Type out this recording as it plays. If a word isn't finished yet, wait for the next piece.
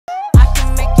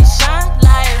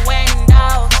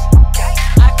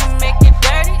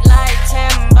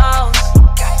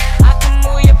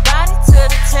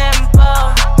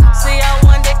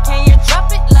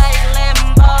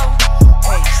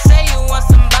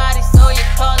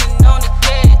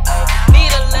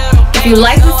If you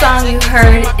like the song you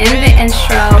heard in the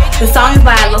intro, the song is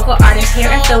by a local artist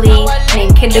here in Philly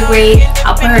named Kid the Great.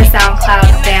 I'll put her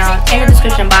SoundCloud down in the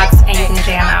description box and you can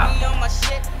jam out.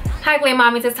 Hi Glam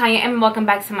Mommies, it's Tanya M and welcome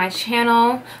back to my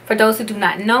channel. For those who do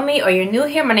not know me or you're new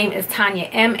here, my name is Tanya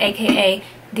M, aka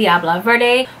Diabla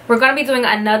Verde. We're going to be doing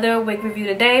another wig review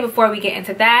today. Before we get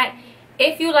into that,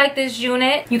 if you like this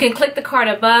unit, you can click the card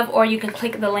above or you can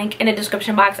click the link in the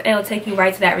description box and it'll take you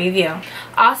right to that review.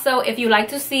 Also, if you like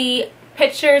to see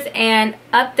pictures and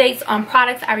updates on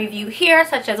products I review here,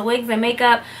 such as wigs and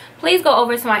makeup, please go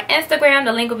over to my Instagram.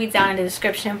 The link will be down in the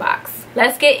description box.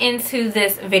 Let's get into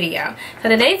this video. So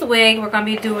today's wig we're going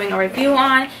to be doing a review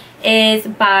on is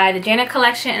by the Janet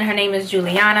collection and her name is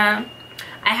Juliana.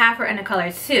 I have her in the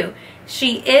color 2.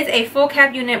 She is a full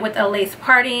cap unit with a lace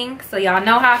parting, so y'all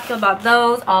know how I feel about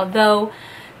those. Although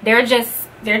they're just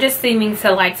seeming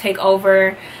to like take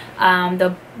over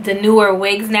the newer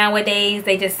wigs nowadays.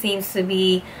 They just seem to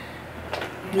be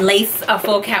lace, a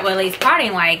full cap with lace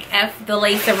parting, like F the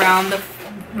lace around the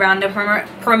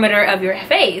perimeter of your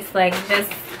face. Like, just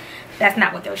that's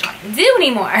not what they're trying to do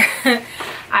anymore.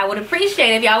 I would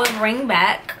appreciate if y'all would bring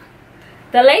back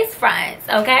the lace fronts,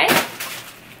 okay?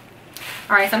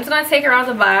 Alright, so I'm just going to take her out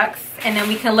of the box and then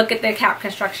we can look at the cap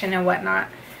construction and whatnot.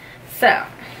 So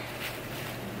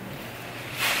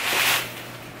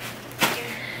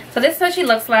this is what she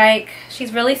looks like.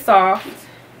 She's really soft.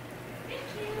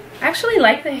 I actually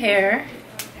like the hair.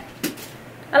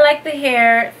 I like the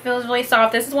hair. It feels really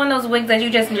soft. This is one of those wigs that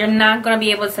you're not going to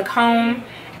be able to comb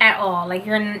at all. Like,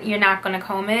 you're not going to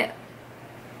comb it.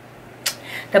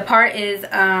 The part is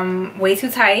way too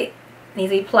tight.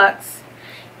 Needs to be plucked.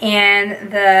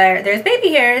 And there's baby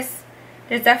hairs.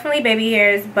 There's definitely baby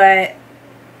hairs, but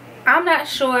I'm not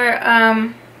sure.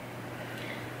 I'm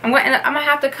gonna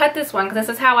have to cut this one because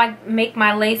this is how I make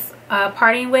my lace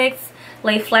parting wigs.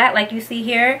 Lay flat like you see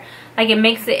here. Like, it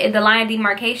makes it, the line of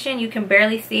demarcation, you can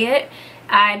barely see it.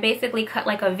 I basically cut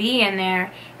like a V in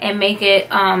there and make it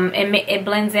it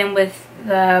blends in with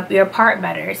your part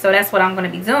better. So that's what I'm gonna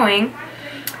be doing.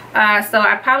 So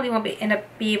I probably won't end up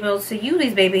be able to use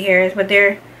these baby hairs, but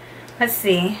they're, let's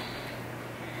see,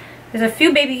 there's a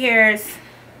few baby hairs.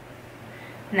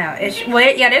 No,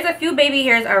 well, yeah, there's a few baby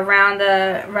hairs around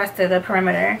the rest of the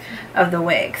perimeter of the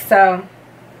wig, so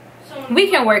we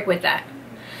can work with that.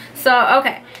 So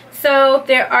okay, so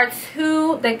there are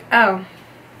two. The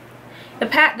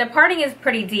parting is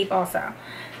pretty deep also.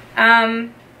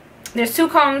 There's 2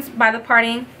 combs by the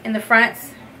parting in the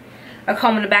fronts, a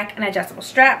comb in the back, and adjustable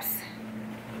straps.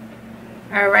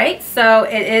 Alright, so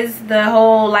it is the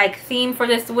whole like theme for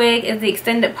this wig is the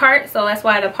extended part, so that's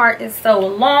why the part is so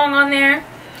long on there.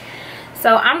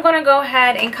 So I'm going to go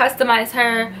ahead and customize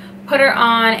her, put her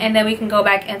on, and then we can go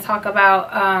back and talk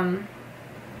about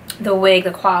the wig,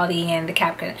 the quality, and the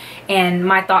cap and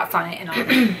my thoughts on it and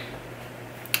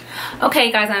all.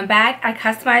 Okay guys, I'm back. I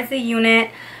customized the unit,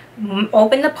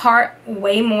 opened the part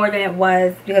way more than it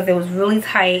was because it was really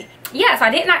tight. Yeah, so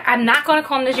I'm not going to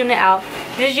comb this unit out.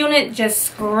 This unit just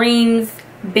screams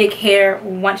big hair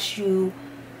once you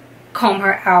comb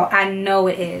her out. I know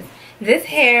it is. This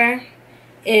hair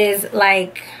is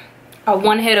like a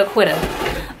one-hitter quitter.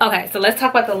 Okay, so let's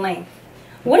talk about the length.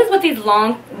 What is with these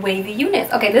long wavy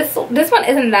units? Okay, this one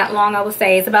isn't that long, I would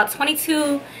say. It's about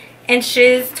 22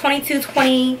 inches,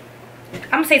 20. I'm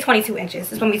gonna say 22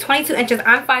 inches. It's gonna be 22 inches.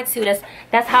 I'm 5'2".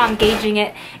 That's how I'm gauging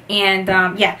it. And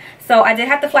yeah, so I did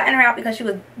have to flatten her out because she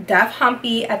was deaf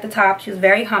humpy at the top. She was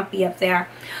very humpy up there.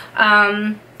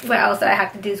 What else did I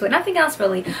have to do to it? Nothing else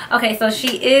really. Okay, so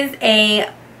she is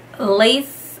a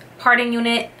lace parting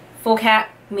unit, full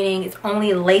cap, meaning it's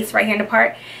only lace right here in the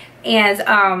part.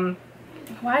 And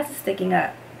why is it sticking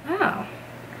up? Oh,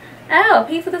 a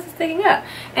piece of this is sticking up.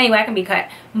 Anyway, I can be cut,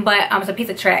 but it's a piece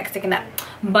of track sticking up.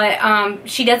 But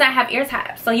she does not have ear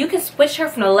tabs, so you can switch her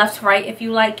from the left to right if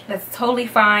you like. That's totally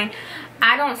fine.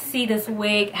 I don't see this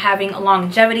wig having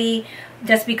longevity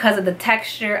just because of the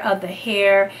texture of the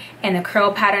hair and the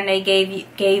curl pattern they gave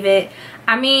it.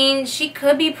 I mean, she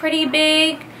could be pretty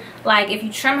big. Like, if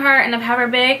you trim her and have her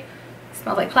big, it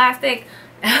smells like plastic.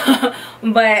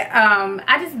 But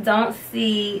I just don't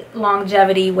see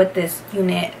longevity with this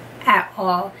unit at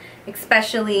all,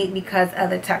 especially because of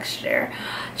the texture.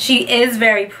 She is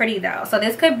very pretty though, so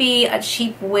this could be a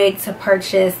cheap wig to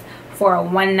purchase for a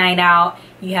one night out.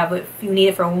 You need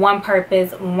it for one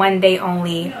purpose, one day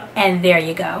only, and there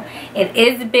you go. It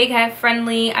is big head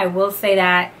friendly, I will say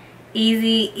that.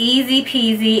 Easy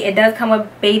peasy. It does come with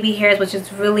baby hairs, which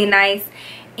is really nice,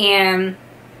 and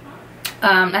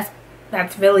that's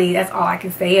all I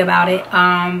can say about it.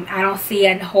 I don't see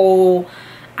a whole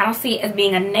I don't see it as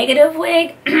being a negative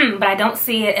wig, but I don't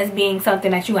see it as being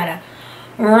something that you gotta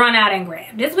run out and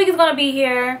grab. This wig is gonna be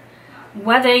here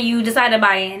whether you decide to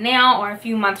buy it now or a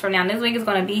few months from now. This wig is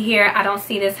gonna be here. I don't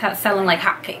see this selling like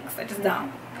hotcakes. I just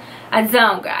don't. I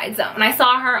don't, guys. When I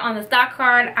saw her on the stock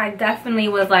card, I definitely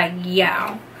was like,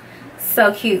 yo,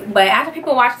 so cute. But after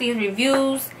people watch these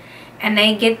reviews and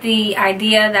they get the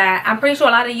idea that, I'm pretty sure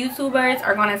a lot of YouTubers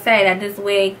are gonna say that this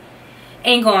wig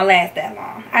ain't gonna last that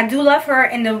long. I do love her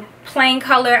in the plain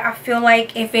color. I feel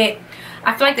like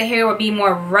the hair would be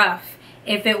more rough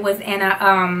if it was in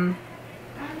a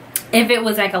if it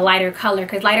was like a lighter color,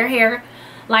 because lighter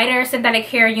synthetic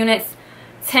hair units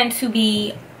tend to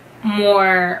be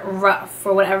more rough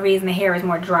for whatever reason. The hair is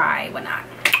more dry, whatnot.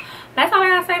 That's all I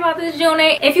gotta say about this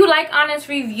unit. If you like honest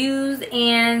reviews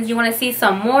and you want to see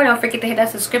some more, don't forget to hit that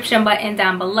subscription button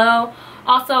down below.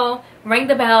 Also, ring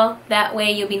the bell. That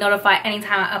way you'll be notified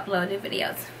anytime I upload new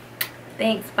videos.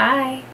 Thanks. Bye.